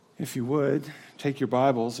If you would, take your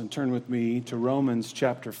Bibles and turn with me to Romans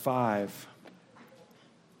chapter 5.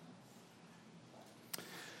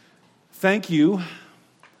 Thank you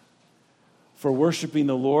for worshiping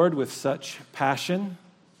the Lord with such passion.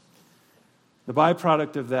 The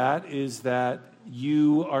byproduct of that is that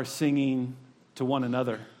you are singing to one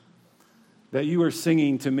another, that you are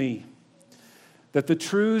singing to me, that the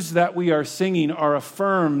truths that we are singing are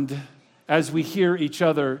affirmed as we hear each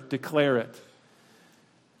other declare it.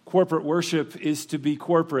 Corporate worship is to be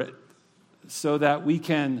corporate so that we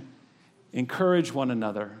can encourage one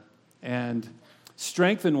another and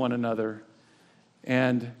strengthen one another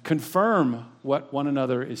and confirm what one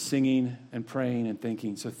another is singing and praying and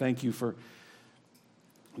thinking. So thank you for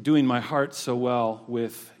doing my heart so well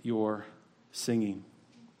with your singing.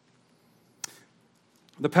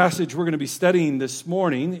 The passage we're going to be studying this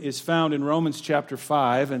morning is found in Romans chapter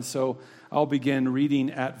 5, and so I'll begin reading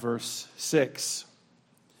at verse 6.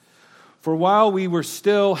 For while we were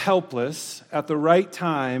still helpless, at the right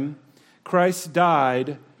time, Christ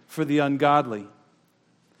died for the ungodly.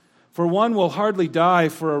 For one will hardly die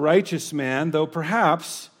for a righteous man, though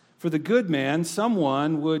perhaps for the good man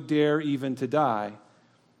someone would dare even to die.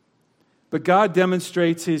 But God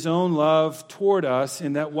demonstrates his own love toward us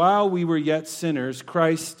in that while we were yet sinners,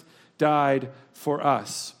 Christ died for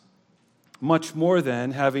us. Much more than,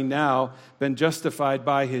 having now been justified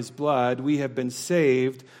by his blood, we have been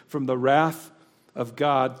saved from the wrath of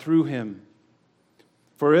God through him.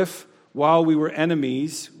 For if, while we were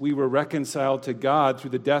enemies, we were reconciled to God through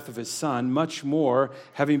the death of his Son, much more,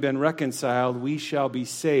 having been reconciled, we shall be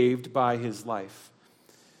saved by his life.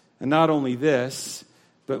 And not only this,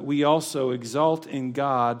 but we also exult in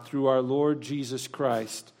God through our Lord Jesus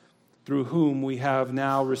Christ, through whom we have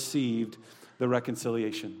now received the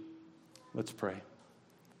reconciliation. Let's pray.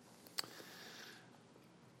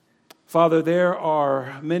 Father, there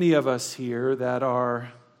are many of us here that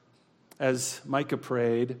are, as Micah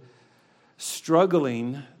prayed,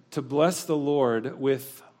 struggling to bless the Lord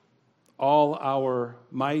with all our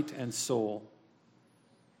might and soul.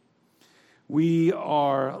 We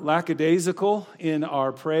are lackadaisical in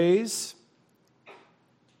our praise.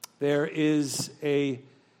 There is a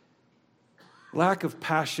lack of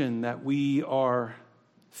passion that we are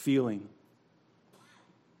feeling.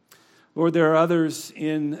 Lord, there are others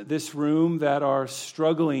in this room that are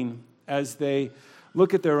struggling as they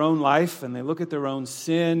look at their own life and they look at their own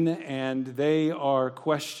sin and they are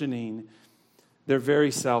questioning their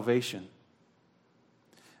very salvation.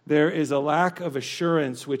 There is a lack of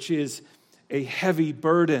assurance, which is a heavy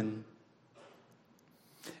burden.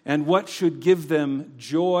 And what should give them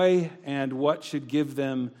joy and what should give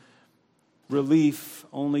them relief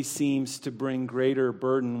only seems to bring greater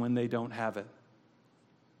burden when they don't have it.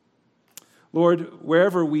 Lord,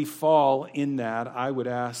 wherever we fall in that, I would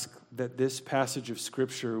ask that this passage of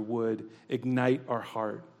Scripture would ignite our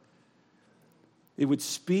heart. It would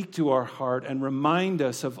speak to our heart and remind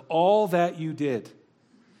us of all that you did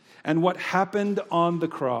and what happened on the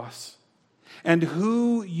cross and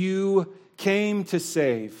who you came to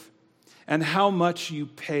save and how much you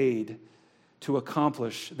paid to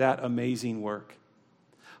accomplish that amazing work.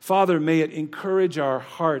 Father, may it encourage our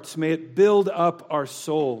hearts. May it build up our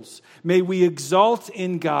souls. May we exalt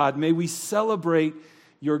in God. May we celebrate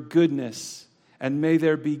your goodness. And may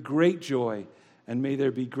there be great joy and may there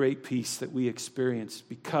be great peace that we experience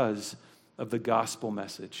because of the gospel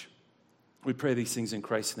message. We pray these things in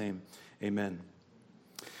Christ's name. Amen.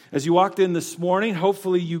 As you walked in this morning,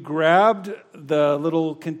 hopefully you grabbed the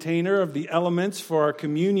little container of the elements for our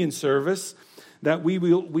communion service that we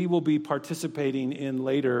will be participating in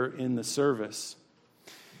later in the service.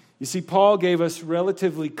 You see, Paul gave us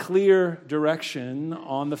relatively clear direction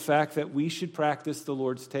on the fact that we should practice the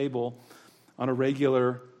Lord's table on a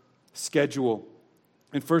regular schedule.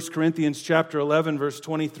 In 1 Corinthians chapter 11, verse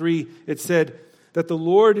 23, it said that the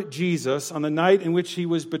Lord Jesus, on the night in which he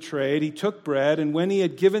was betrayed, he took bread, and when he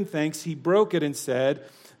had given thanks, he broke it and said,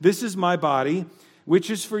 "This is my body, which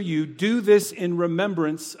is for you. Do this in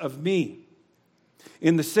remembrance of me."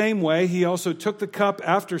 In the same way, he also took the cup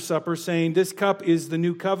after supper, saying, "This cup is the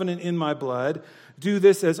new covenant in my blood. Do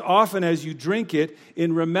this as often as you drink it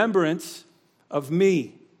in remembrance of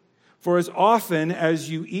me. For as often as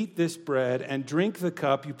you eat this bread and drink the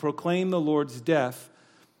cup, you proclaim the Lord's death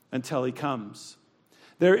until he comes."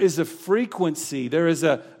 There is a frequency, there is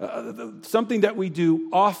something that we do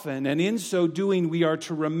often, and in so doing, we are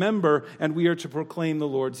to remember and we are to proclaim the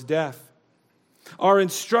Lord's death. Our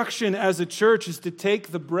instruction as a church is to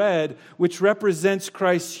take the bread, which represents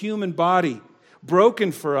Christ's human body,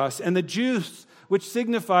 broken for us, and the juice, which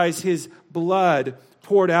signifies his blood,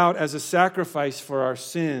 poured out as a sacrifice for our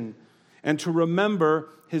sin, and to remember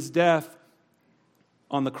his death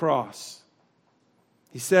on the cross.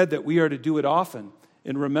 He said that we are to do it often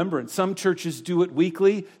in remembrance. Some churches do it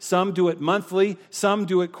weekly, some do it monthly, some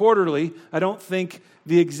do it quarterly. I don't think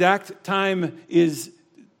the exact time is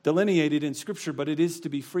delineated in Scripture, but it is to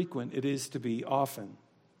be frequent, it is to be often.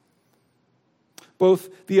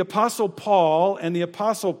 Both the Apostle Paul and the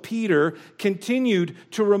Apostle Peter continued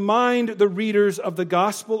to remind the readers of the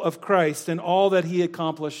gospel of Christ and all that he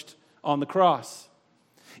accomplished on the cross.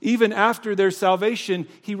 Even after their salvation,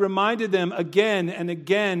 he reminded them again and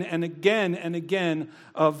again and again and again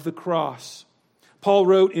of the cross. Paul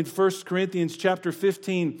wrote in 1 Corinthians chapter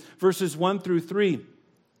 15, verses 1 through 3,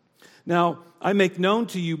 "Now I make known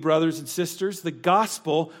to you, brothers and sisters, the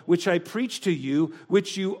gospel which I preach to you,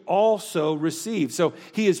 which you also received." So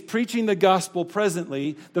he is preaching the gospel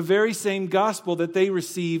presently, the very same gospel that they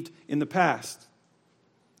received in the past,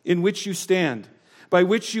 "in which you stand, by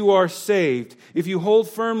which you are saved, if you hold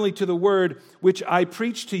firmly to the word which I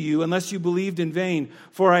preached to you, unless you believed in vain.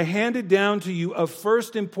 For I handed down to you of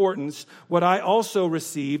first importance what I also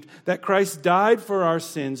received, that Christ died for our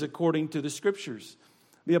sins according to the Scriptures."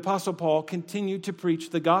 The Apostle Paul continued to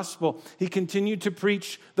preach the gospel. He continued to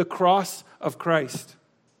preach the cross of Christ.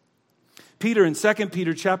 Peter in 2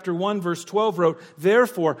 Peter chapter 1, verse 12 wrote,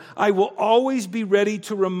 "Therefore, I will always be ready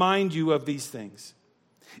to remind you of these things,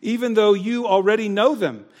 even though you already know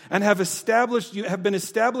them and have been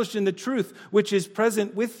established in the truth which is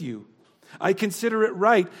present with you. I consider it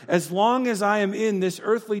right, as long as I am in this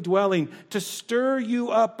earthly dwelling, to stir you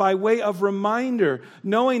up by way of reminder,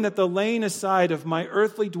 knowing that the laying aside of my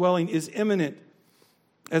earthly dwelling is imminent,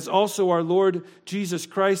 as also our Lord Jesus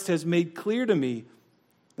Christ has made clear to me,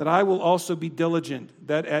 that I will also be diligent,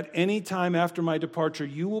 that at any time after my departure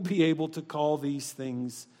you will be able to call these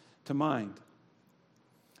things to mind.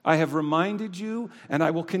 I have reminded you, and I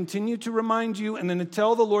will continue to remind you, and then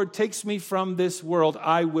until the Lord takes me from this world,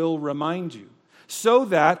 I will remind you, so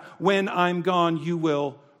that when I'm gone, you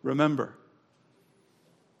will remember."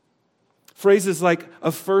 Phrases like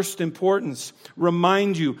 "of first importance,"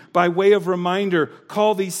 "remind you," "by way of reminder,"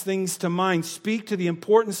 "call these things to mind," speak to the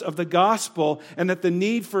importance of the gospel, and that the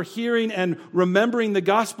need for hearing and remembering the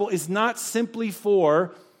gospel is not simply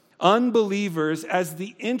for unbelievers as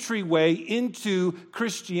the entryway into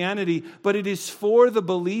Christianity, but it is for the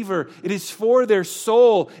believer. It is for their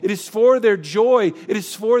soul. It is for their joy. It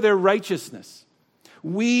is for their righteousness.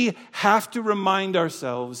 We have to remind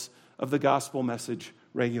ourselves of the gospel message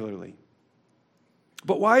regularly.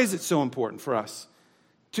 But why is it so important for us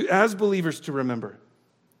as believers to remember?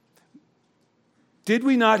 Did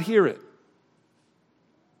we not hear it?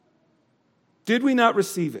 Did we not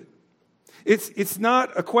receive it? It's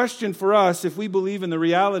not a question for us if we believe in the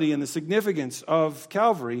reality and the significance of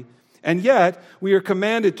Calvary, and yet we are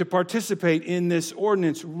commanded to participate in this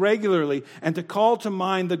ordinance regularly and to call to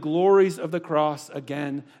mind the glories of the cross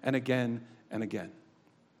again and again and again.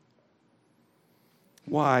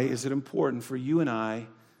 Why is it important for you and I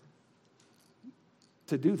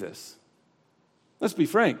to do this? Let's be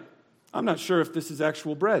frank. I'm not sure if this is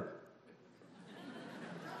actual bread.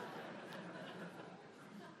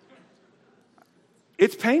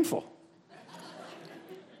 It's painful.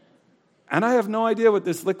 And I have no idea what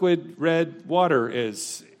this liquid red water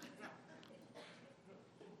is.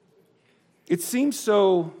 It seems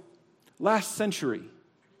so last century,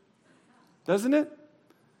 doesn't it?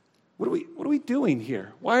 What are we doing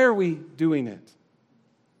here? Why are we doing it?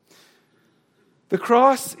 The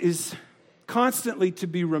cross is constantly to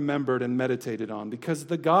be remembered and meditated on because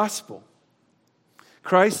the gospel,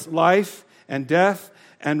 Christ's life and death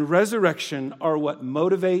and resurrection, are what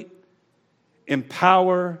motivate,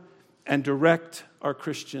 empower, and direct our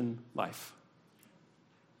Christian life.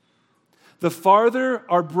 The farther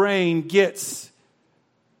our brain gets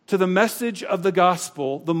to the message of the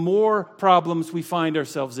gospel, the more problems we find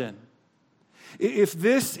ourselves in. If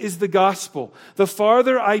this is the gospel, the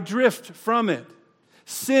farther I drift from it,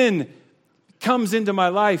 sin comes into my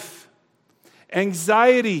life,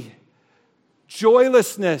 anxiety,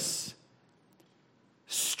 joylessness,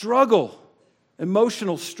 struggle,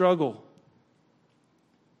 emotional struggle.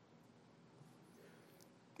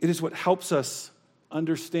 It is what helps us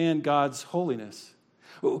understand God's holiness.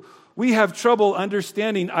 We have trouble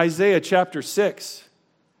understanding Isaiah chapter 6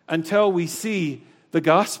 until we see the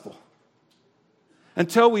gospel.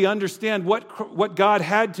 Until we understand what God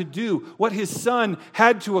had to do, what his Son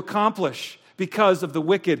had to accomplish because of the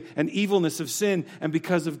wicked and evilness of sin and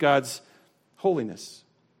because of God's holiness.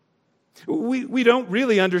 We don't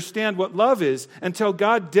really understand what love is until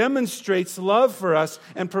God demonstrates love for us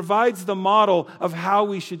and provides the model of how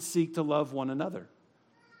we should seek to love one another.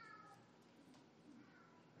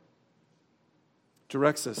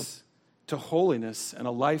 Directs us to holiness and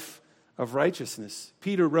a life of righteousness.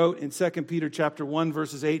 Peter wrote in 2 Peter chapter 1,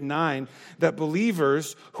 verses 8 and 9, that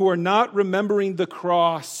believers who are not remembering the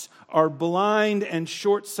cross are blind and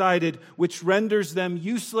short-sighted, which renders them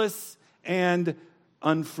useless and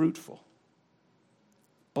unfruitful.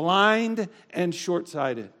 Blind and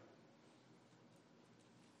short-sighted.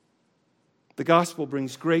 The gospel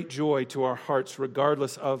brings great joy to our hearts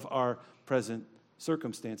regardless of our present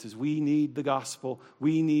circumstances. We need the gospel.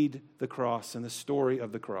 We need the cross and the story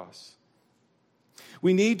of the cross.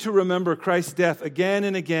 We need to remember Christ's death again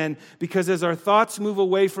and again because as our thoughts move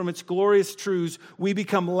away from its glorious truths, we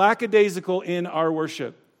become lackadaisical in our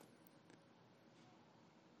worship.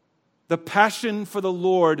 The passion for the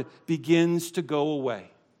Lord begins to go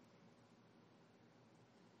away.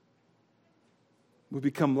 We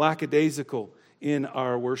become lackadaisical in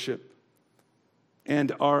our worship,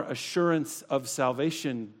 and our assurance of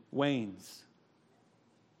salvation wanes.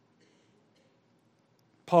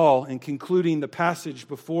 Paul, in concluding the passage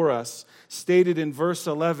before us, stated in verse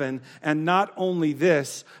 11, and not only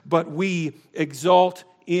this, but we exalt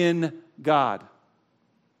in God.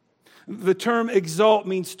 The term exalt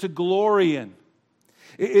means to glory in.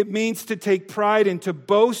 It means to take pride in, to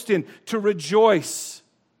boast in, to rejoice.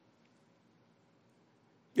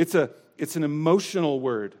 It's an emotional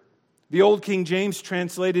word. The old King James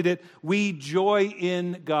translated it, we joy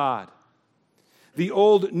in God. The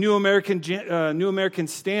old New American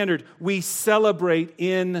Standard, we celebrate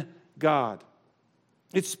in God.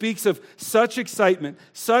 It speaks of such excitement,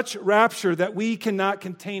 such rapture that we cannot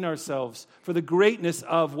contain ourselves for the greatness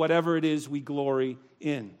of whatever it is we glory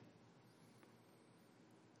in.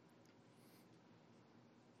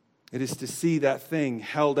 It is to see that thing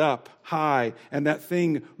held up high and that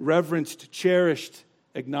thing reverenced, cherished,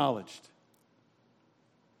 acknowledged.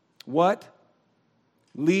 What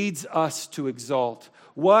leads us to exalt?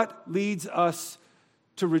 What leads us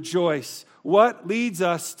to rejoice? What leads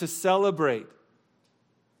us to celebrate?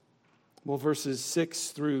 Well, verses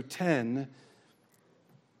 6 through 10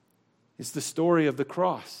 is the story of the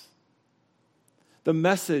cross, the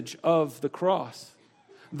message of the cross,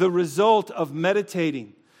 the result of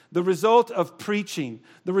meditating, the result of preaching,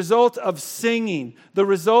 the result of singing, the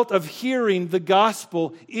result of hearing the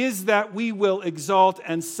gospel is that we will exalt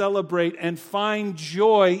and celebrate and find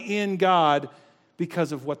joy in God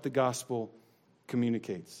because of what the gospel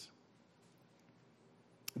communicates.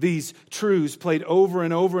 These truths played over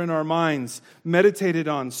and over in our minds, meditated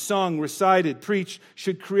on, sung, recited, preached,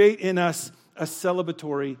 should create in us a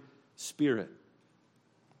celebratory spirit.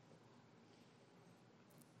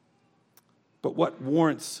 But what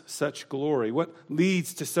warrants such glory? What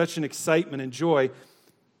leads to such an excitement and joy?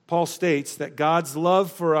 Paul states that God's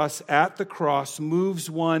love for us at the cross moves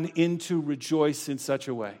one into rejoice in such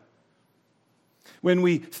a way. When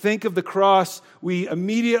we think of the cross, we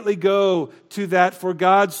immediately go to that for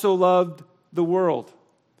God so loved the world.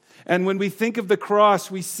 And when we think of the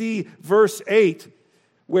cross, we see verse 8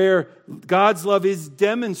 where God's love is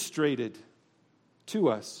demonstrated to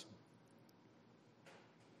us.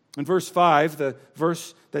 In verse 5, the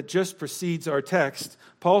verse that just precedes our text,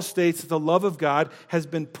 Paul states that the love of God has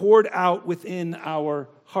been poured out within our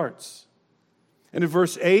hearts. And in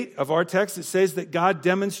verse 8 of our text, it says that God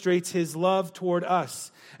demonstrates His love toward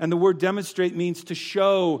us. And the word demonstrate means to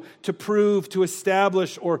show, to prove, to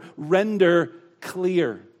establish, or render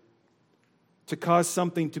clear. To cause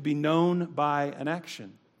something to be known by an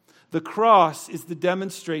action. The cross is the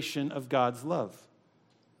demonstration of God's love.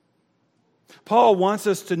 Paul wants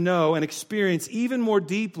us to know and experience even more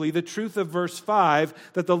deeply the truth of verse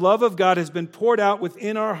 5, that the love of God has been poured out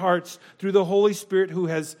within our hearts through the Holy Spirit who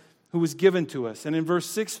was given to us. And in verse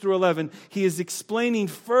 6 through 11, he is explaining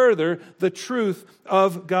further the truth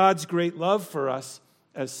of God's great love for us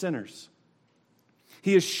as sinners.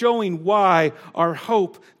 He is showing why our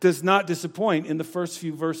hope does not disappoint in the first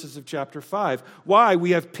few verses of chapter 5. Why we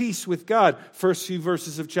have peace with God, first few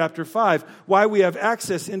verses of chapter 5. Why we have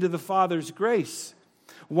access into the Father's grace.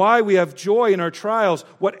 Why we have joy in our trials.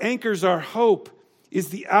 What anchors our hope is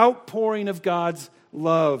the outpouring of God's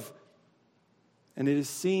love. And it is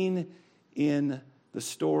seen in the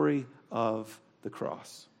story of the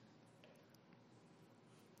cross.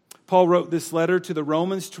 Paul wrote this letter to the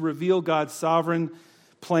Romans to reveal God's sovereign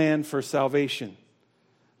plan for salvation.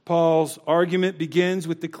 Paul's argument begins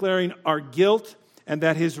with declaring our guilt and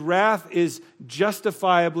that his wrath is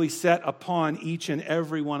justifiably set upon each and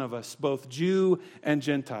every one of us, both Jew and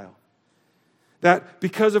Gentile. That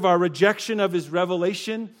because of our rejection of his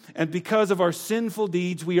revelation and because of our sinful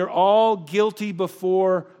deeds, we are all guilty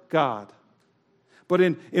before God. But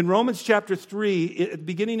in Romans chapter 3,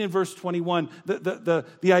 beginning in verse 21,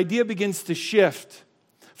 the idea begins to shift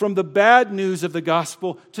from the bad news of the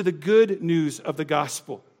gospel to the good news of the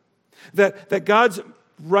gospel. That God's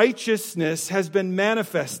righteousness has been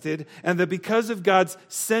manifested, and that because of God's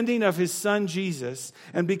sending of his Son Jesus,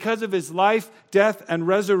 and because of his life, death, and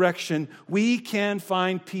resurrection, we can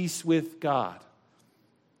find peace with God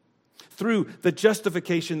through the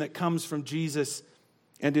justification that comes from Jesus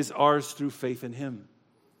and is ours through faith in him.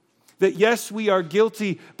 That yes, we are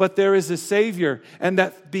guilty, but there is a Savior, and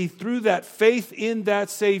that through that faith in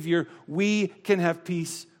that Savior, we can have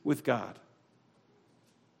peace with God.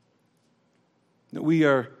 That we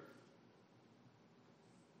are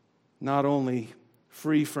not only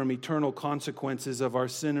free from eternal consequences of our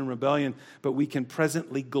sin and rebellion, but we can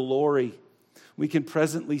presently glory. We can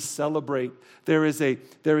presently celebrate. There is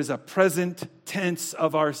a present tense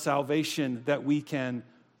of our salvation that we can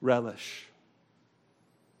relish.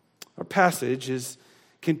 Our passage is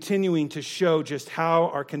continuing to show just how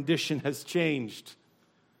our condition has changed.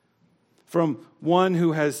 From one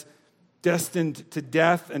who has destined to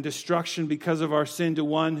death and destruction because of our sin to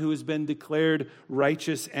one who has been declared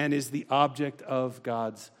righteous and is the object of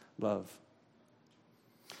God's love.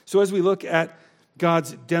 So as we look at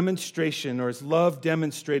God's demonstration, or his love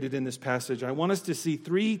demonstrated in this passage, I want us to see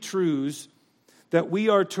three truths that we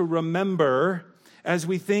are to remember as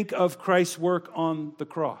we think of Christ's work on the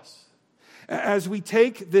cross. As we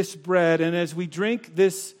take this bread and as we drink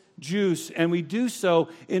this juice, and we do so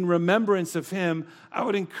in remembrance of him, I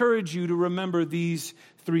would encourage you to remember these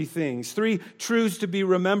three things. Three truths to be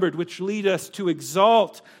remembered, which lead us to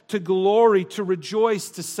exalt, to glory, to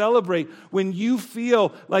rejoice, to celebrate. When you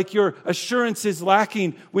feel like your assurance is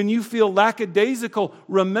lacking, when you feel lackadaisical,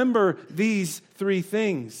 remember these three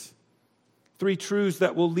things. Three truths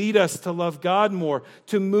that will lead us to love God more,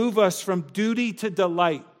 to move us from duty to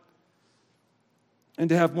delight, and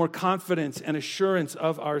to have more confidence and assurance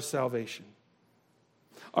of our salvation.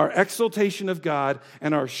 Our exaltation of God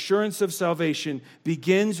and our assurance of salvation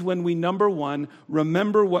begins when we, number one,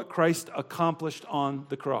 remember what Christ accomplished on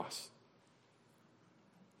the cross.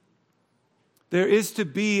 There is to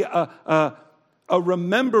be a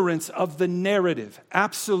remembrance of the narrative,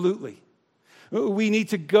 absolutely. We need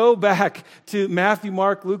to go back to Matthew,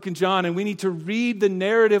 Mark, Luke, and John, and we need to read the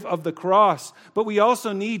narrative of the cross. But we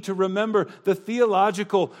also need to remember the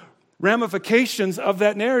theological ramifications of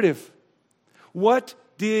that narrative. What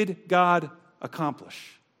did God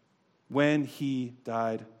accomplish when he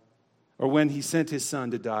died, or when he sent his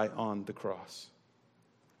Son to die on the cross?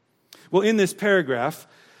 Well, in this paragraph,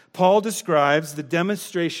 Paul describes the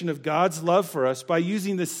demonstration of God's love for us by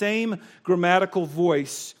using the same grammatical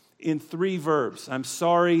voice in three verbs. I'm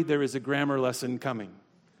sorry, there is a grammar lesson coming.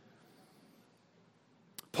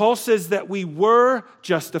 Paul says that we were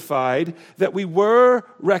justified, that we were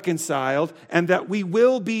reconciled, and that we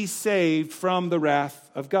will be saved from the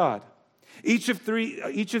wrath of God. Each of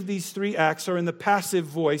these three acts are in the passive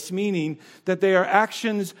voice, meaning that they are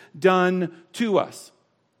actions done to us.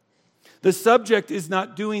 The subject is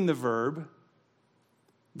not doing the verb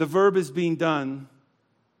is being done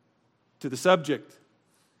to the subject.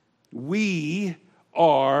 We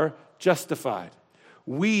are justified.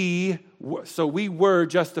 So we were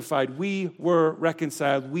justified. We were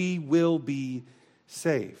reconciled. We will be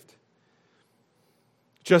saved.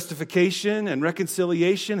 Justification and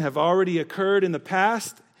reconciliation have already occurred in the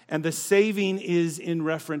past, and the saving is in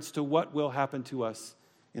reference to what will happen to us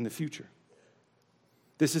in the future.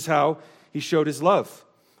 This is how he showed his love.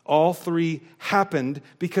 All three happened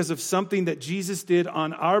because of something that Jesus did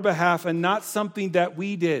on our behalf, and not something that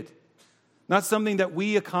we did. Not something that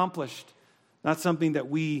we accomplished, not something that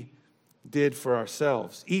we did for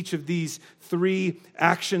ourselves. Each of these three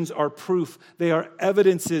actions are proof. They are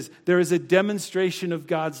evidences. There is a demonstration of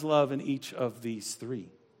God's love in each of these three.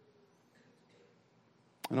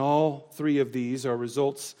 And all three of these are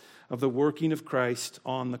results of the working of Christ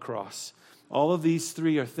on the cross. All of these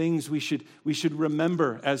three are things we should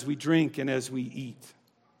remember as we drink and as we eat.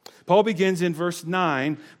 Paul begins in verse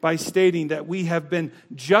 9 by stating that we have been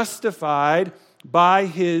justified by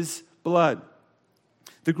his blood.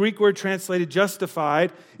 The Greek word translated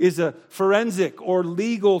justified is a forensic or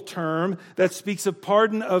legal term that speaks of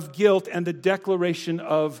pardon of guilt and the declaration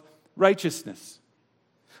of righteousness.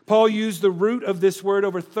 Paul used the root of this word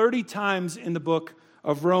over 30 times in the book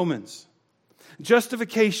of Romans.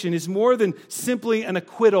 Justification is more than simply an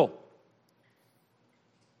acquittal.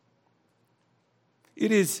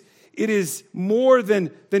 It it is more than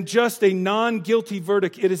just a non-guilty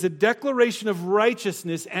verdict. It is a declaration of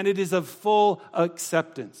righteousness, and it is of full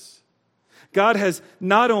acceptance. God has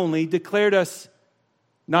not only declared us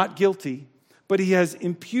not guilty, but He has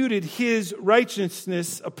imputed His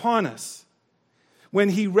righteousness upon us when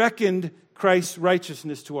He reckoned Christ's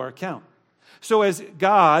righteousness to our account. So as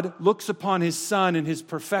God looks upon His Son in His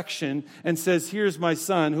perfection and says, "Here's my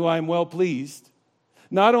Son, who I am well pleased,"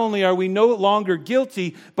 not only are we no longer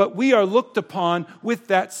guilty, but we are looked upon with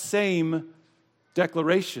that same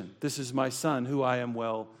declaration. "This is my Son, who I am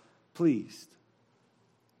well pleased."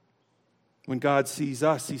 When God sees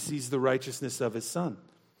us, He sees the righteousness of His Son.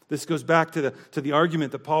 This goes back to the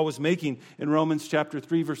argument that Paul was making in Romans chapter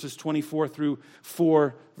 3, verses 24 through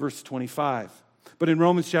 4, verse 25. But in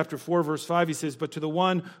Romans chapter 4, verse 5, he says, "But to the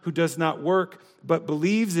one who does not work, but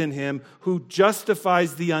believes in Him who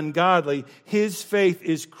justifies the ungodly, his faith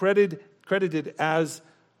is credited as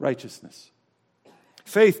righteousness."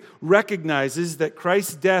 Faith recognizes that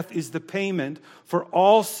Christ's death is the payment for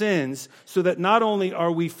all sins, so that not only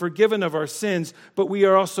are we forgiven of our sins, but we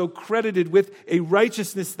are also credited with a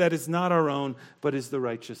righteousness that is not our own, but is the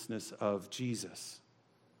righteousness of Jesus.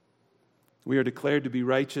 We are declared to be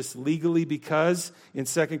righteous legally because in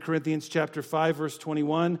 2 Corinthians chapter 5, verse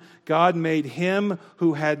 21, God made Him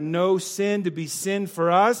who had no sin to be sin for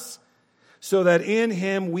us, so that in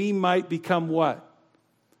Him we might become what?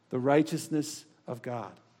 The righteousness of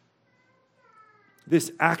God.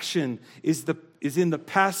 This action is in the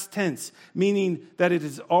past tense, meaning that it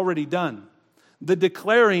is already done. The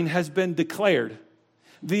declaring has been declared.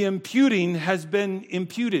 The imputing has been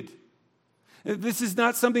imputed. This is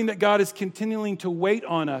not something that God is continuing to wait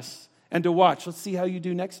on us and to watch. Let's see how you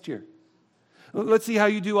do next year. Let's see how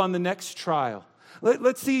you do on the next trial.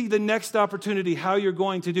 Let's see the next opportunity, how you're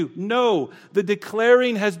going to do. No, the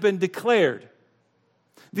declaring has been declared.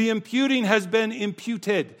 The imputing has been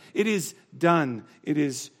imputed. It is done. It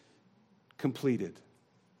is completed.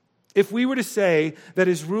 If we were to say that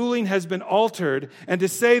His ruling has been altered and to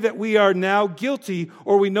say that we are now guilty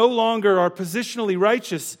or we no longer are positionally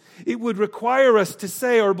righteous, it would require us to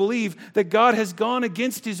say or believe that God has gone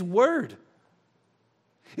against His word.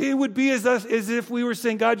 It would be as if we were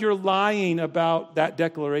saying, "God, you're lying about that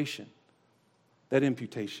declaration, that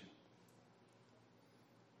imputation."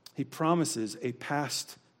 He promises a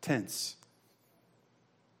past tense.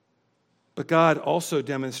 But God also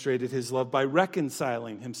demonstrated His love by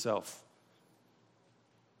reconciling Himself.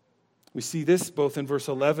 We see this both in verse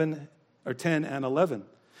 10 and 11.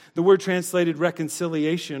 The word translated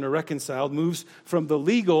reconciliation or reconciled moves from the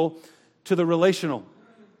legal to the relational.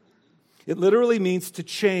 It literally means to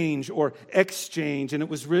change or exchange, and it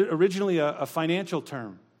was originally a financial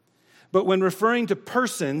term. But when referring to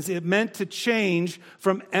persons, it meant to change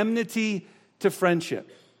from enmity to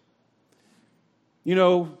friendship. You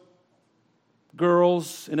know,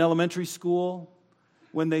 girls in elementary school,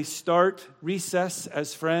 when they start recess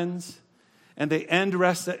as friends and they end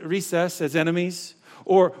recess as enemies,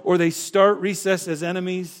 or they start recess as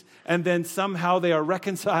enemies and then somehow they are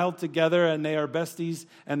reconciled together and they are besties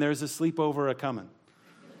and there's a sleepover a-coming.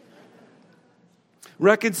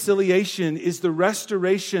 Reconciliation is the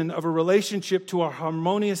restoration of a relationship to a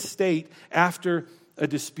harmonious state after a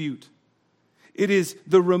dispute. It is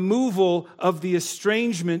the removal of the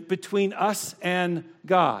estrangement between us and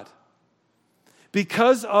God.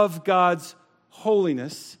 Because of God's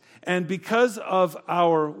holiness and because of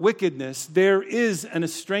our wickedness, there is an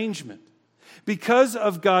estrangement. Because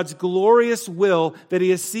of God's glorious will that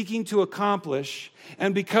He is seeking to accomplish,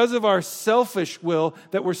 and because of our selfish will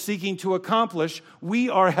that we're seeking to accomplish, we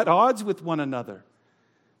are at odds with one another.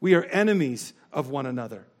 We are enemies of one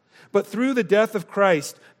another. But through the death of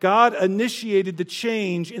Christ, God initiated the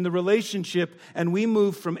change in the relationship, and we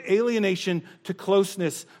moved from alienation to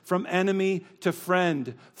closeness, from enemy to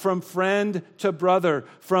friend, from friend to brother,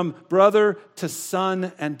 from brother to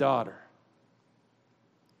son and daughter.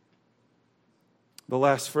 The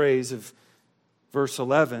last phrase of verse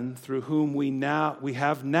 11, through whom we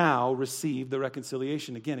have now received the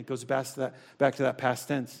reconciliation. Again, it goes back to that past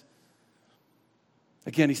tense.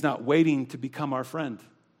 Again, He's not waiting to become our friend.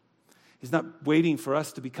 He's not waiting for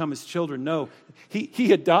us to become His children. No,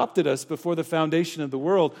 He adopted us before the foundation of the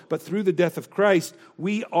world, but through the death of Christ,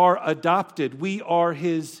 we are adopted. We are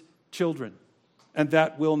His children, and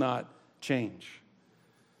that will not change.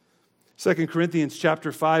 2 Corinthians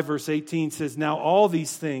chapter 5, verse 18 says, "Now all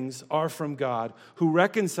these things are from God, who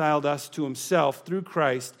reconciled us to Himself through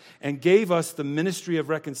Christ and gave us the ministry of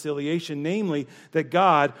reconciliation, namely, that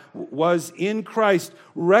God was in Christ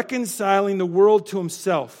reconciling the world to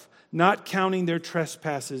Himself, not counting their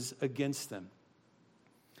trespasses against them."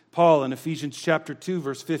 Paul in Ephesians chapter 2,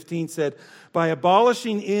 verse 15 said, by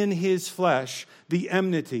abolishing in his flesh the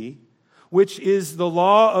enmity, which is the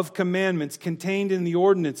law of commandments contained in the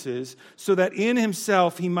ordinances, so that in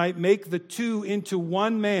himself he might make the two into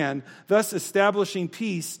one man, thus establishing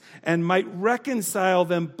peace, and might reconcile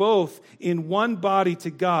them both in one body to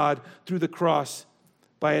God through the cross,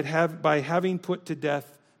 by having put to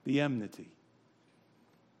death the enmity.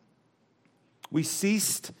 We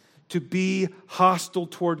ceased to be hostile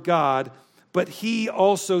toward God, but he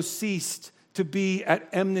also ceased to be at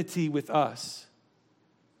enmity with us.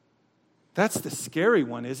 That's the scary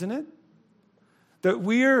one, isn't it? That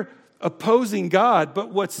we're opposing God,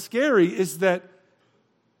 but what's scary is that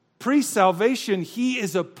pre-salvation, he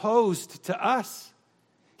is opposed to us.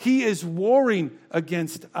 He is warring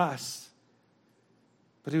against us.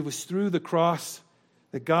 But it was through the cross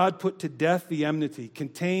that God put to death the enmity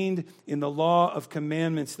contained in the law of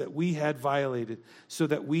commandments that we had violated, so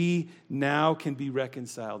that we now can be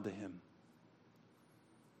reconciled to him.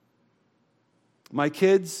 My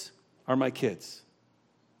kids are my kids.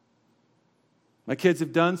 My kids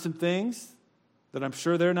have done some things that I'm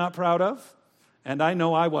sure they're not proud of, and I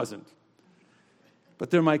know I wasn't.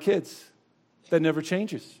 But they're my kids. That never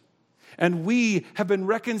changes. And we have been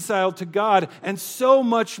reconciled to God, and so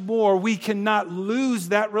much more. We cannot lose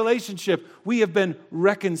that relationship. We have been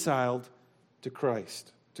reconciled to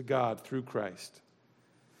Christ, to God through Christ.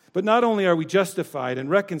 But not only are we justified and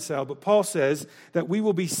reconciled, but Paul says that we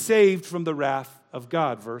will be saved from the wrath of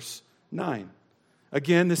God, verse 9.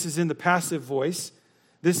 Again, this is in the passive voice.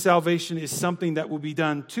 This salvation is something that will be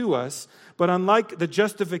done to us, but unlike the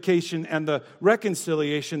justification and the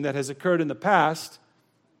reconciliation that has occurred in the past,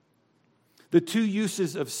 the two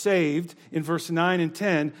uses of saved in verse 9 and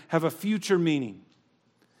 10 have a future meaning.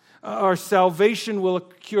 Our salvation will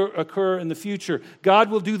occur in the future.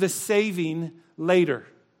 God will do the saving later.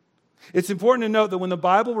 It's important to note that when the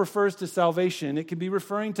Bible refers to salvation, it can be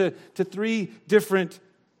referring to three different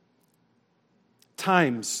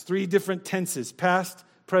times, three different tenses: past,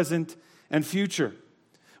 present, and future.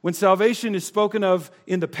 When salvation is spoken of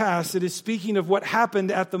in the past, it is speaking of what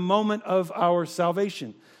happened at the moment of our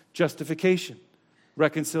salvation. Justification,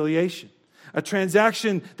 reconciliation, a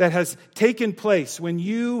transaction that has taken place when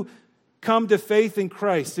you come to faith in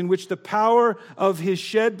Christ, in which the power of his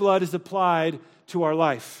shed blood is applied to our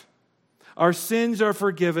life. Our sins are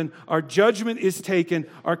forgiven, our judgment is taken,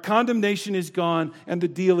 our condemnation is gone, and the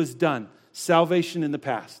deal is done. Salvation in the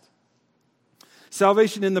past.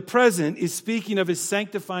 Salvation in the present is speaking of his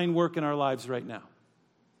sanctifying work in our lives right now.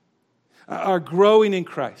 Our growing in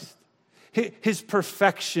Christ. His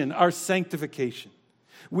perfection, our sanctification.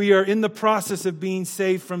 We are in the process of being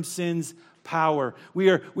saved from sin's power. We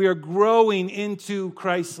are growing into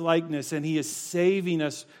Christ's likeness, and he is saving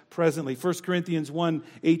us presently. 1 Corinthians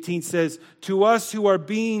 1:18 says, to us who are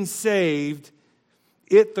being saved,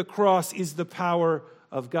 the cross is the power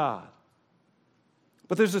of God.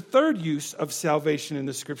 But there's a third use of salvation in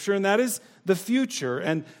the Scripture, and that is the future.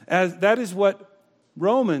 And that is what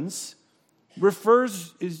Romans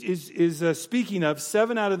is speaking of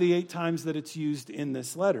 7 out of the 8 times that it's used in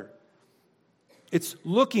this letter. It's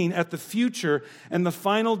looking at the future and the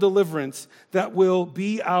final deliverance that will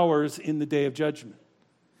be ours in the day of judgment.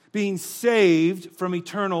 Being saved from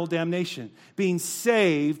eternal damnation. Being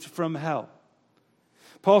saved from hell.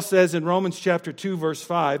 Paul says in Romans chapter 2, verse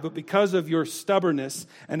 5, but because of your stubbornness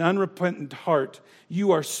and unrepentant heart,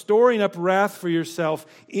 you are storing up wrath for yourself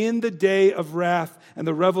in the day of wrath and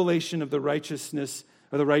the revelation of the righteousness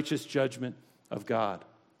or the righteous judgment of God.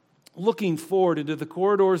 Looking forward into the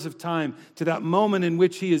corridors of time to that moment in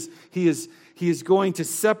which he is going to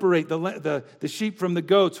separate the sheep from the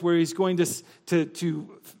goats, where he's going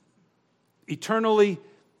to eternally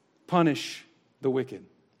punish the wicked.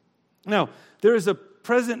 Now, there is a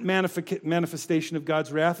present manifestation of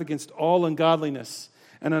God's wrath against all ungodliness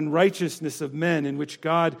and unrighteousness of men, in which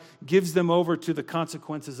God gives them over to the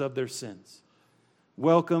consequences of their sins.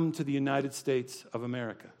 Welcome to the United States of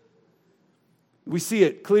America. We see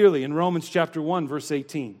it clearly in Romans chapter 1, verse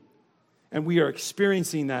 18. And we are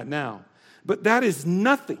experiencing that now. But that is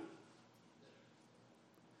nothing.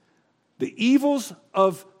 The evils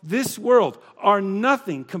of this world are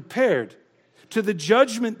nothing compared to the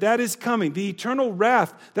judgment that is coming, the eternal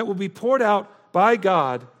wrath that will be poured out by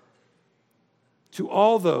God to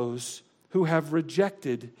all those who have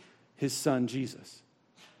rejected his Son, Jesus.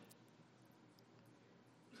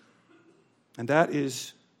 And that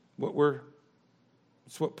is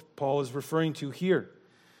it's what Paul is referring to here.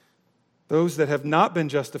 Those that have not been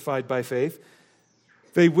justified by faith,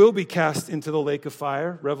 they will be cast into the lake of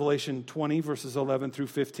fire, Revelation 20, verses 11 through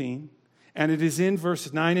 15. And it is in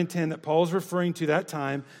verses 9 and 10 that Paul is referring to that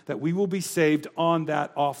time that we will be saved on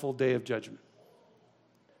that awful day of judgment.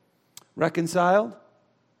 Reconciled,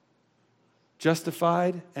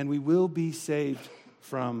 justified, and we will be saved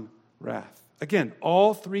from wrath. Again,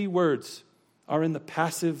 all three words are in the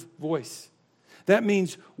passive voice. That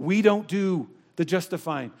means we don't do the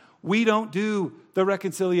justifying. We don't do the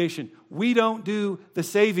reconciliation. We don't do the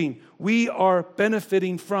saving. We are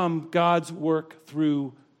benefiting from God's work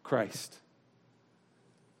through Christ.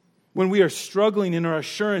 When we are struggling in our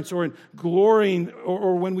assurance or in glorying,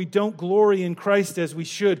 or when we don't glory in Christ as we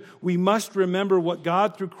should, we must remember what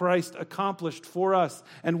God through Christ accomplished for us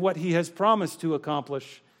and what He has promised to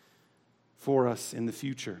accomplish for us in the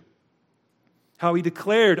future. How He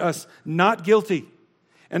declared us not guilty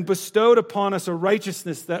and bestowed upon us a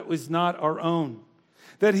righteousness that was not our own.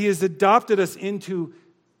 That He has adopted us into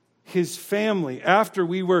His family after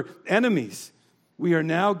we were enemies. We are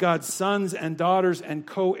now God's sons and daughters and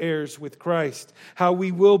co-heirs with Christ. How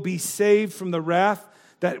we will be saved from the wrath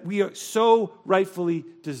that we so rightfully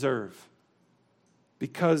deserve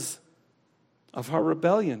because of our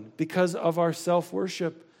rebellion, because of our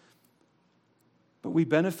self-worship. But we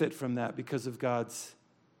benefit from that because of God's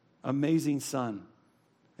amazing Son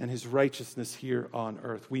and His righteousness here on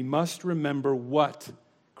earth. We must remember what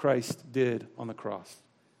Christ did on the cross.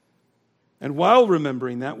 And while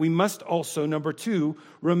remembering that, we must also, number 2,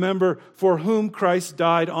 remember for whom Christ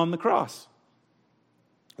died on the cross.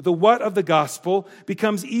 The what of the gospel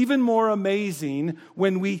becomes even more amazing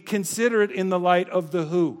when we consider it in the light of the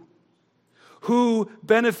who. Who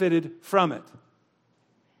benefited from it?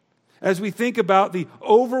 As we think about the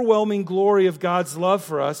overwhelming glory of God's love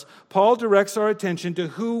for us, Paul directs our attention to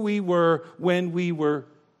who we were when we were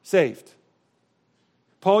saved.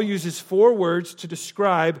 Paul uses 4 words to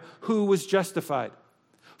describe who was justified.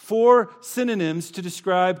 4 synonyms to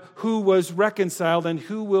describe who was reconciled and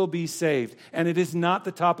who will be saved. And it is not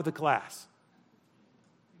the top of the class.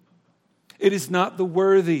 It is not the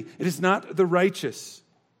worthy. It is not the righteous.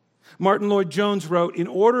 Martin Lloyd-Jones wrote, in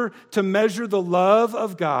order to measure the love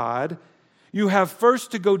of God, you have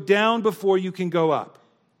first to go down before you can go up.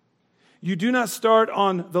 You do not start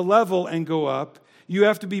on the level and go up. You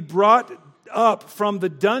have to be brought up from the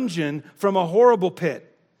dungeon, from a horrible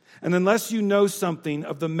pit. And unless you know something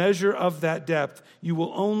of the measure of that depth, you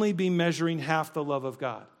will only be measuring half the love of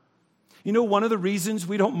God. You know, one of the reasons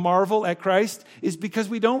we don't marvel at Christ is because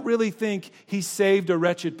we don't really think He saved a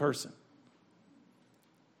wretched person.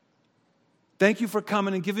 Thank you for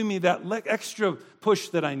coming and giving me that extra push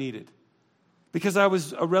that I needed because I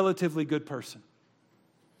was a relatively good person.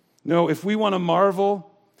 No, if we want to marvel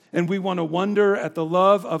and we want to wonder at the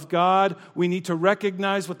love of God, we need to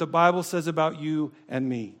recognize what the Bible says about you and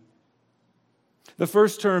me. The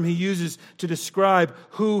first term he uses to describe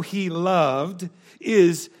who He loved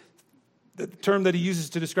is, the term that he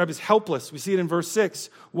uses to describe is helpless. We see it in verse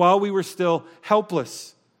 6, while we were still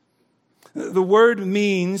helpless. The word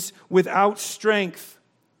means without strength,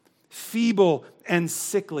 feeble, and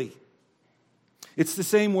sickly. It's the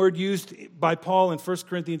same word used by Paul in 1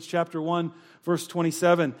 Corinthians chapter 1, verse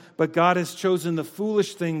 27. But God has chosen the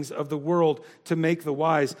foolish things of the world to make the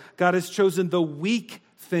wise. God has chosen the weak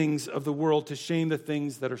things of the world to shame the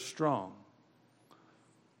things that are strong.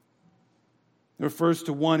 It refers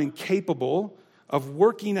to one incapable of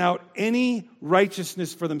working out any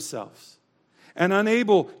righteousness for themselves and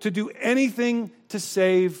unable to do anything to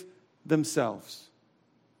save themselves.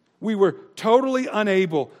 We were totally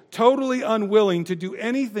unable, totally unwilling to do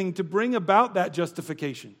anything to bring about that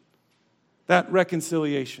justification, that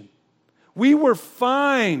reconciliation. We were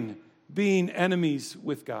fine being enemies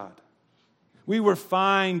with God. We were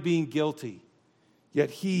fine being guilty,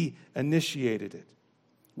 yet He initiated it.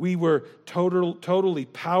 We were totally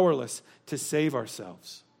powerless to save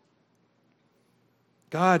ourselves.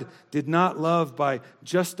 God did not love by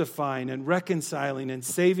justifying and reconciling and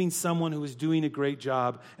saving someone who was doing a great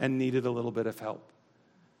job and needed a little bit of help.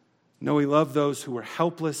 No, He loved those who were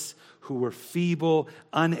helpless, who were feeble,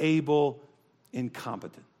 unable,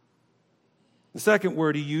 incompetent. The second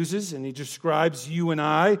word he uses, and he describes you and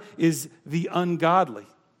I, is the ungodly.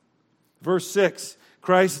 Verse 6,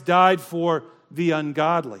 Christ died for the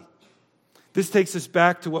ungodly. This takes us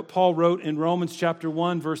back to what Paul wrote in Romans chapter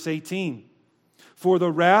 1, verse 18. For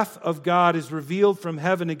the wrath of God is revealed from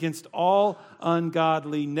heaven against all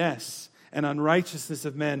ungodliness and unrighteousness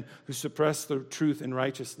of men who suppress the truth in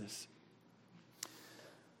righteousness.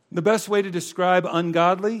 The best way to describe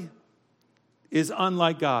ungodly is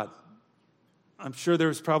unlike God. I'm sure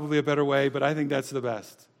there's probably a better way, but I think that's the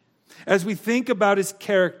best. As we think about His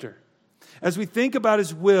character, as we think about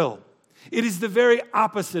His will, it is the very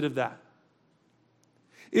opposite of that.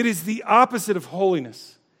 It is the opposite of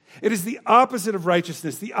holiness. It is the opposite of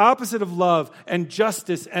righteousness, the opposite of love and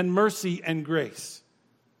justice and mercy and grace.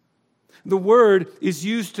 The word is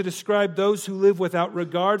used to describe those who live without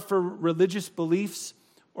regard for religious beliefs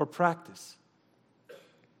or practice.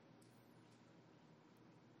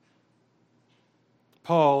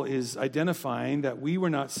 Paul is identifying that we were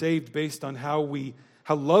not saved based on how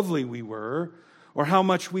lovely we were or how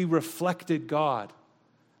much we reflected God.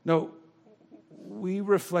 No, we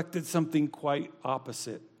reflected something quite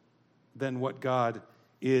opposite than what God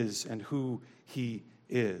is and who He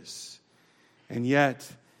is. And yet,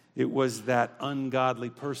 it was that ungodly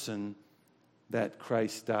person that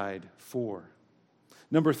Christ died for.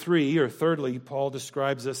 Number 3, or thirdly, Paul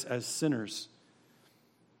describes us as sinners.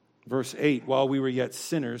 Verse 8, while we were yet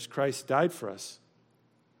sinners, Christ died for us.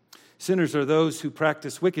 Sinners are those who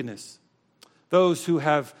practice wickedness, those who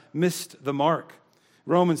have missed the mark.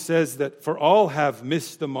 Romans says that for all have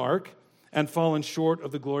missed the mark and fallen short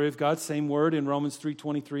of the glory of God. Same word in Romans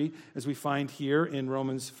 3:23 as we find here in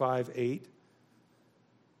Romans 5:8.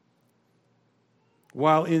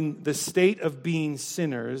 While in the state of being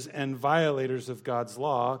sinners and violators of God's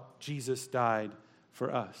law, Jesus died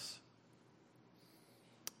for us.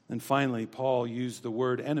 And finally, Paul used the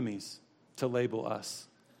word enemies to label us.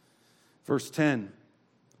 Verse 10,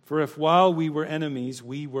 for if while we were enemies,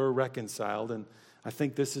 we were reconciled. And I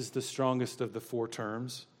think this is the strongest of the 4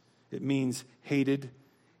 terms. It means hated,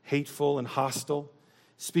 hateful, and hostile.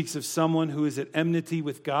 It speaks of someone who is at enmity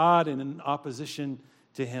with God and in opposition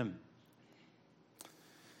to Him.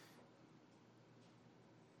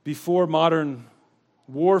 Before modern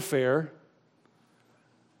warfare,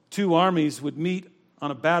 2 armies would meet on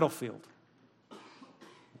a battlefield.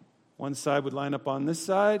 One side would line up on this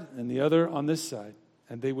side and the other on this side.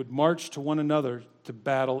 And they would march to one another to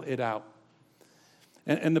battle it out.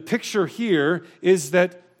 And the picture here is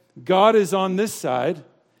that God is on this side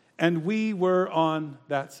and we were on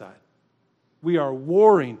that side. We are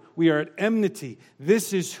warring. We are at enmity.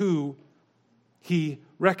 This is who He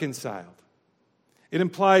reconciled. It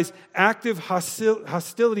implies active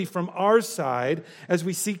hostility from our side as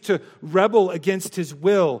we seek to rebel against His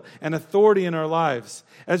will and authority in our lives,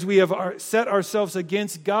 as we have set ourselves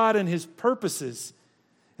against God and His purposes,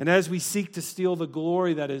 and as we seek to steal the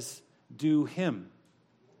glory that is due Him.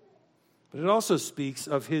 But it also speaks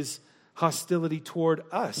of His hostility toward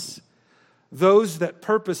us, those that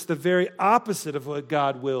purpose the very opposite of what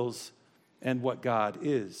God wills and what God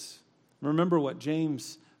is. Remember what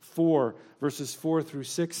James 4, verses 4 through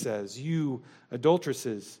 6 says, you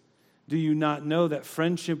adulteresses, do you not know that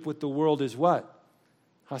friendship with the world is what?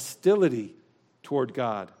 Hostility toward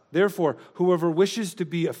God. Therefore, whoever wishes to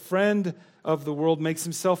be a friend of the world makes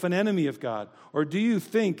himself an enemy of God. Or do you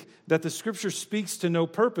think that the Scripture speaks to no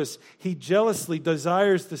purpose? He jealously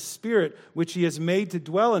desires the Spirit which He has made to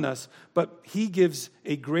dwell in us, but He gives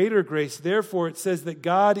a greater grace. Therefore, it says that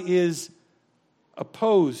God is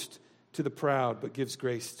opposed to the proud, but gives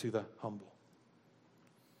grace to the humble.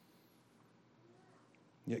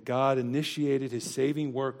 Yet God initiated His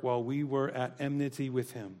saving work while we were at enmity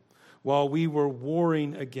with Him, while we were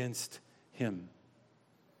warring against Him.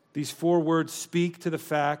 These 4 words speak to the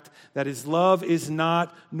fact that His love is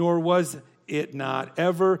not, nor was it not,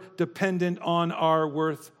 ever dependent on our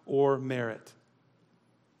worth or merit.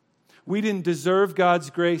 We didn't deserve God's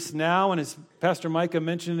grace now, and as Pastor Micah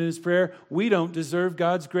mentioned in his prayer, we don't deserve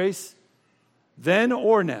God's grace then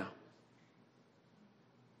or now.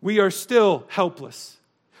 We are still helpless.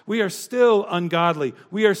 We are still ungodly.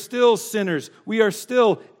 We are still sinners. We are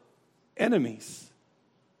still enemies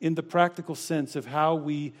in the practical sense of how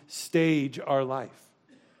we stage our life.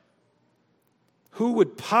 Who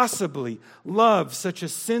would possibly love such a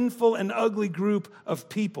sinful and ugly group of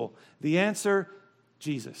people? The answer,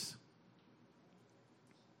 Jesus.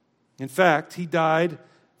 In fact, He died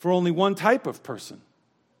for only one type of person.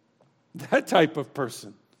 That type of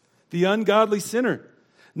person, the ungodly sinner.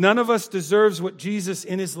 None of us deserves what Jesus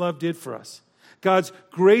in His love did for us. God's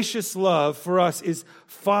gracious love for us is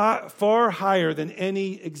far, far higher than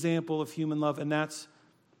any example of human love, and that's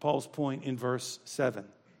Paul's point in verse 7.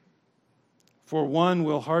 For one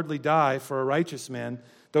will hardly die for a righteous man,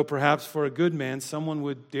 though perhaps for a good man someone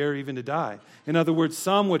would dare even to die. In other words,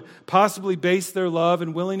 some would possibly base their love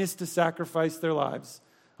and willingness to sacrifice their lives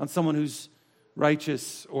on someone who's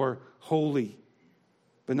righteous or holy,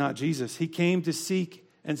 but not Jesus. He came to seek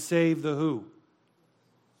and save the who?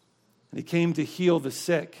 And He came to heal the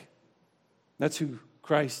sick. That's who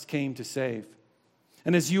Christ came to save.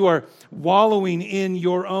 And as you are wallowing in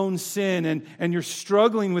your own sin and you're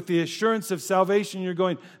struggling with the assurance of salvation, you're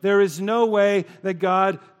going, there is no way that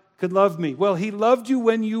God could love me? Well, he loved you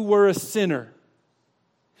when you were a sinner.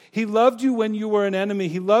 He loved you when you were an enemy.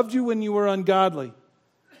 He loved you when you were ungodly.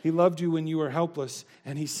 He loved you when you were helpless.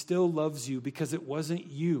 And he still loves you because it wasn't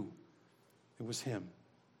you. It was him.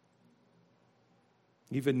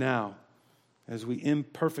 Even now, as we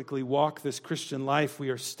imperfectly walk this Christian life, we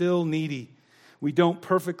are still needy. We don't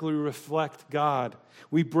perfectly reflect God.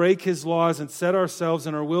 We break his laws and set ourselves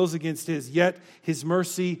and our wills against his, yet his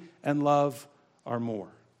mercy and love are more.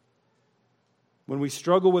 When we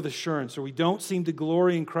struggle with assurance or we don't seem to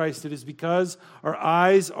glory in Christ, it is because our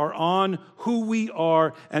eyes are on who we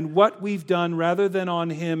are and what we've done rather than on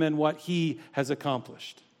him and what he has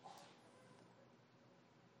accomplished.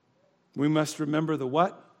 We must remember the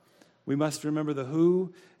what, we must remember the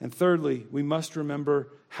who, and thirdly, we must remember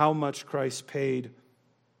how much Christ paid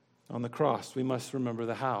on the cross. We must remember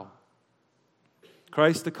the how.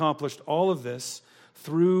 Christ accomplished all of this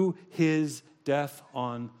through his death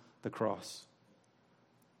on the cross.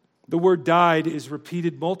 The word died is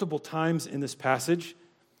repeated multiple times in this passage.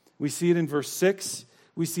 We see it in verse 6.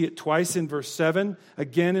 We see it twice in verse 7,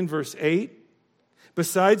 again in verse 8.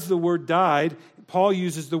 Besides the word died, Paul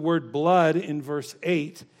uses the word blood in verse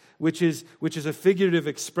 8, which is a figurative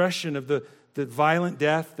expression of the violent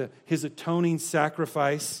death, his atoning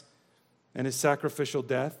sacrifice and his sacrificial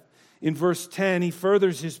death. In verse 10, he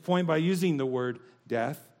furthers his point by using the word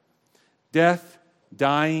death. Death,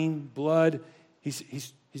 dying, blood.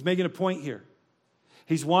 He's making a point here.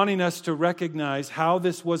 He's wanting us to recognize how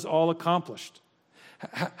this was all accomplished.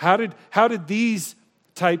 How did these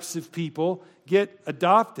types of people get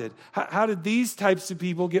adopted? How did these types of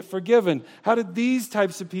people get forgiven? How did these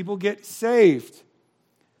types of people get saved?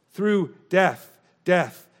 Through death,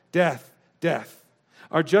 death, death, death.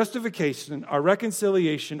 Our justification, our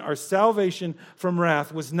reconciliation, our salvation from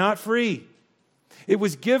wrath was not free. It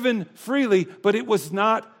was given freely, but it was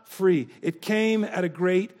not free. It came at a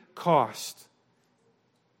great cost.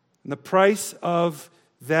 And the price of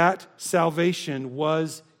that salvation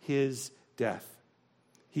was his death.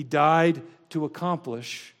 He died to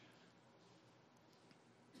accomplish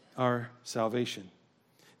our salvation.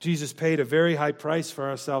 Jesus paid a very high price for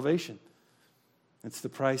our salvation. It's the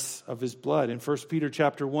price of his blood. In 1 Peter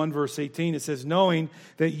chapter 1, verse 18, it says, knowing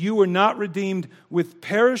that you were not redeemed with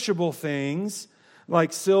perishable things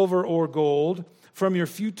like silver or gold from your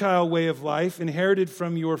futile way of life, inherited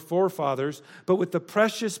from your forefathers, but with the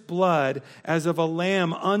precious blood as of a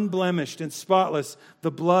lamb, unblemished and spotless,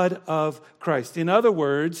 the blood of Christ. In other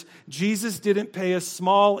words, Jesus didn't pay a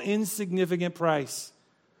small, insignificant price,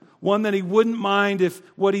 one that he wouldn't mind if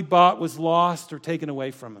what he bought was lost or taken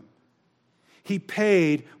away from him. He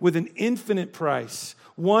paid with an infinite price,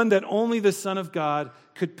 one that only the Son of God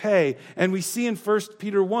could pay. And we see in 1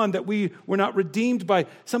 Peter 1 that we were not redeemed by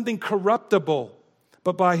something corruptible,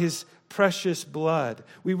 but by his precious blood.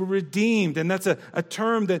 We were redeemed, and that's a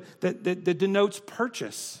term that denotes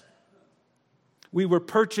purchase. We were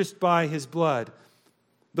purchased by his blood.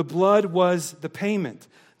 The blood was the payment.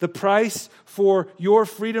 The price for your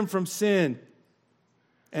freedom from sin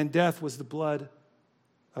and death was the blood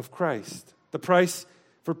of Christ. The price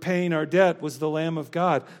for paying our debt was the Lamb of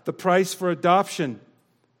God. The price for adoption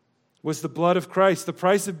was the blood of Christ. The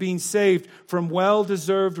price of being saved from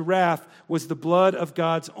well-deserved wrath was the blood of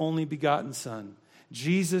God's only begotten Son.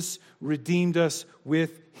 Jesus redeemed us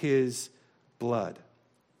with his blood.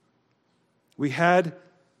 He had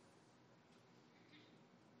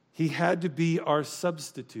to be our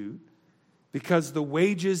substitute because the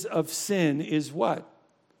wages of sin is what?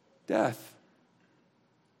 Death.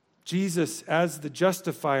 Jesus, as the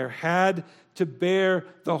justifier, had to bear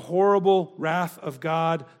the horrible wrath of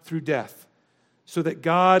God through death, so that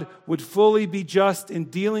God would fully be just in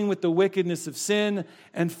dealing with the wickedness of sin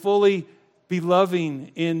and fully be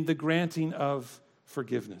loving in the granting of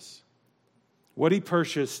forgiveness. What he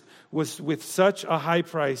purchased was with such a high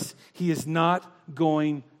price, he is not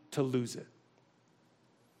going to lose it.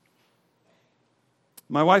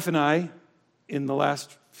 My wife and I, in the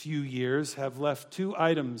last few years, have left 2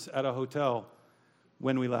 items at a hotel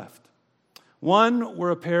when we left. One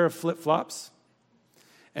were a pair of flip-flops,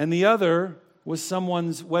 and the other was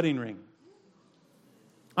someone's wedding ring.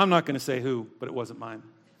 I'm not going to say who, but it wasn't mine.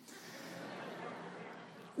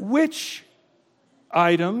 Which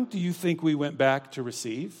item do you think we went back to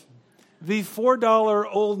receive? The $4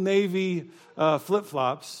 Old Navy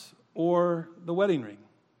flip-flops or the wedding ring?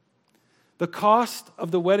 The cost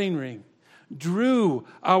of the wedding ring drew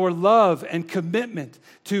our love and commitment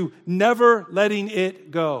to never letting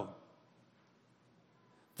it go.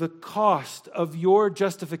 the cost of your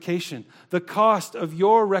justification, the cost of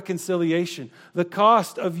your reconciliation, the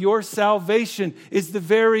cost of your salvation is the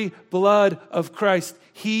very blood of Christ.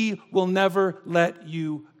 He will never let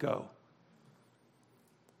you go.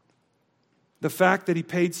 The fact that he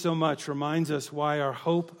paid so much reminds us why our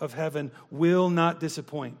hope of heaven will not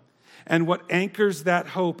disappoint. And what anchors that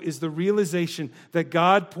hope is the realization that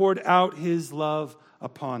God poured out his love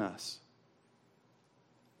upon us.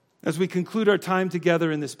 As we conclude our time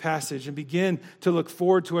together in this passage and begin to look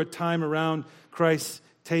forward to our time around Christ's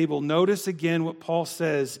table, notice again what Paul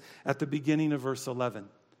says at the beginning of verse 11.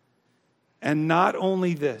 And not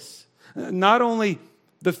only this, not only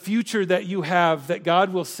the future that you have, that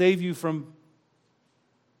God will save you from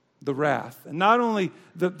the wrath, and not only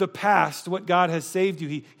the past, what God has saved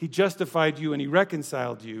you, he justified you and he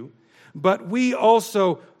reconciled you, but we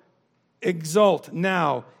also exult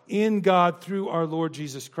now in God through our Lord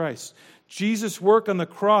Jesus Christ. Jesus' work on the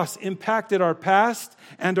cross impacted our past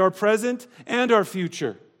and our present and our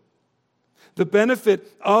future. The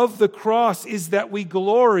benefit of the cross is that we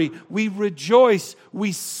glory, we rejoice,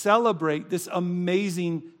 we celebrate this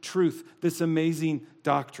amazing truth, this amazing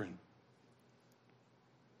doctrine.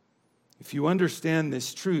 If you understand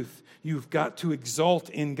this truth, you've got to exult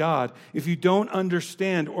in God. If you don't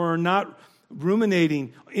understand or are not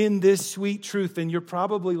ruminating in this sweet truth, then you're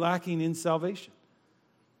probably lacking in salvation.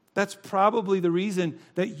 That's probably the reason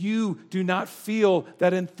that you do not feel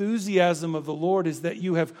that enthusiasm of the Lord, is that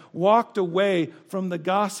you have walked away from the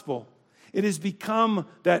gospel. It has become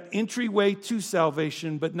that entryway to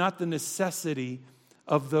salvation, but not the necessity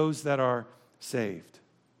of those that are saved.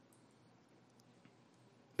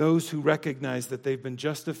 Those who recognize that they've been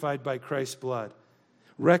justified by Christ's blood,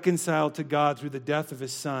 reconciled to God through the death of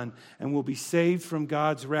his Son, and will be saved from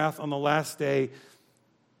God's wrath on the last day.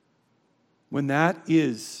 When that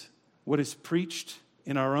is what is preached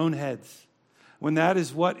in our own heads, when that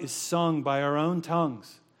is what is sung by our own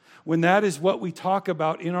tongues, when that is what we talk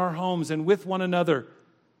about in our homes and with one another,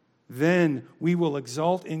 then we will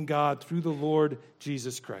exult in God through the Lord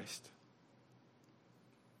Jesus Christ.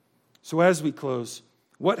 So as we close,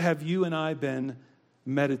 what have you and I been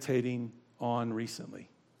meditating on recently?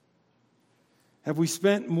 Have we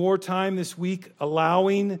spent more time this week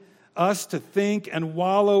allowing us to think and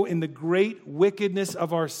wallow in the great wickedness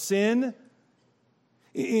of our sin,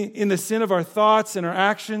 in the sin of our thoughts and our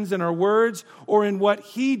actions and our words, or in what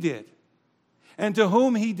he did and to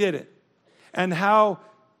whom he did it and how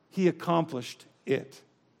he accomplished it?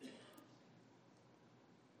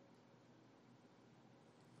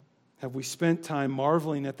 Have we spent time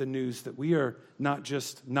marveling at the news that we are not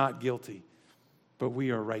just not guilty, but we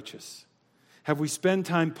are righteous? Have we spent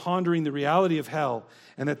time pondering the reality of hell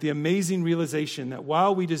and that the amazing realization that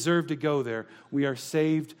while we deserve to go there, we are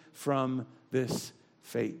saved from this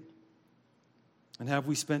fate? And have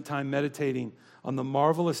we spent time meditating on the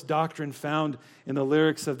marvelous doctrine found in the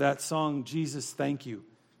lyrics of that song, Jesus, Thank You?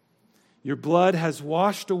 Your blood has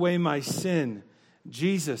washed away my sin.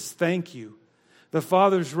 Jesus, thank you. The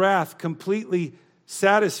Father's wrath completely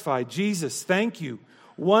satisfied. Jesus, thank you.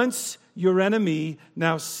 Once your enemy,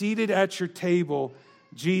 now seated at your table.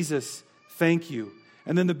 Jesus, thank you.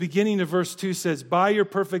 And then the beginning of verse 2 says, by your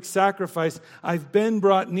perfect sacrifice, I've been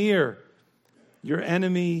brought near. Your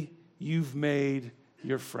enemy, you've made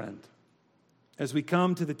your friend. As we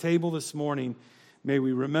come to the table this morning, may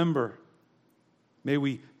we remember, may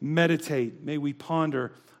we meditate, may we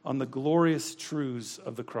ponder on the glorious truths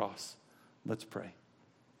of the cross. Let's pray.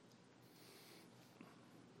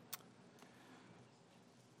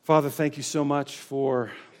 Father, thank you so much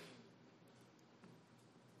for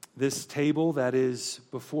this table that is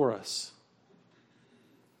before us.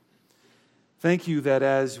 Thank you that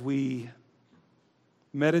as we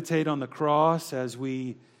meditate on the cross, as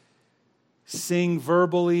we sing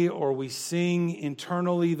verbally or we sing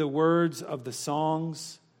internally the words of the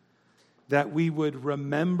songs, that we would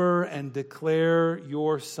remember and declare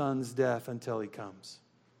your Son's death until he comes.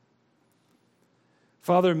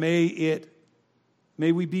 Father, may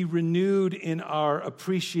we be renewed in our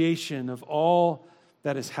appreciation of all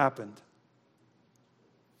that has happened.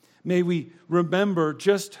 May we remember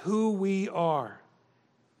just who we are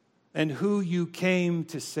and who you came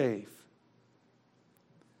to save.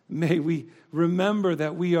 May we remember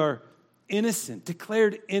that we are innocent,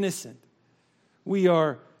 declared innocent. We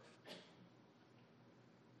are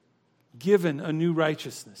given a new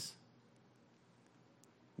righteousness.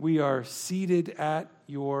 We are seated at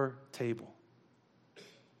your table.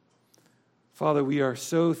 Father, we are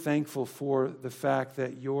so thankful for the fact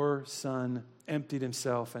that your Son emptied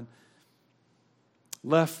himself and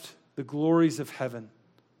left the glories of heaven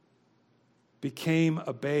became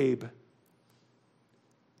a babe,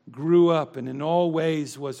 grew up, and in all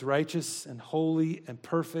ways was righteous and holy and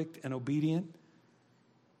perfect and obedient,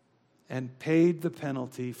 and paid the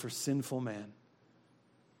penalty for sinful man.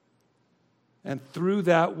 And through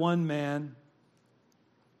that one man,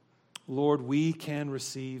 Lord, we can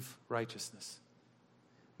receive righteousness.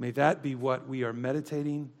 May that be what we are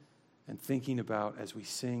meditating and thinking about as we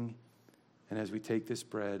sing and as we take this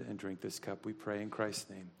bread and drink this cup. We pray in Christ's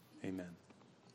name. Amen.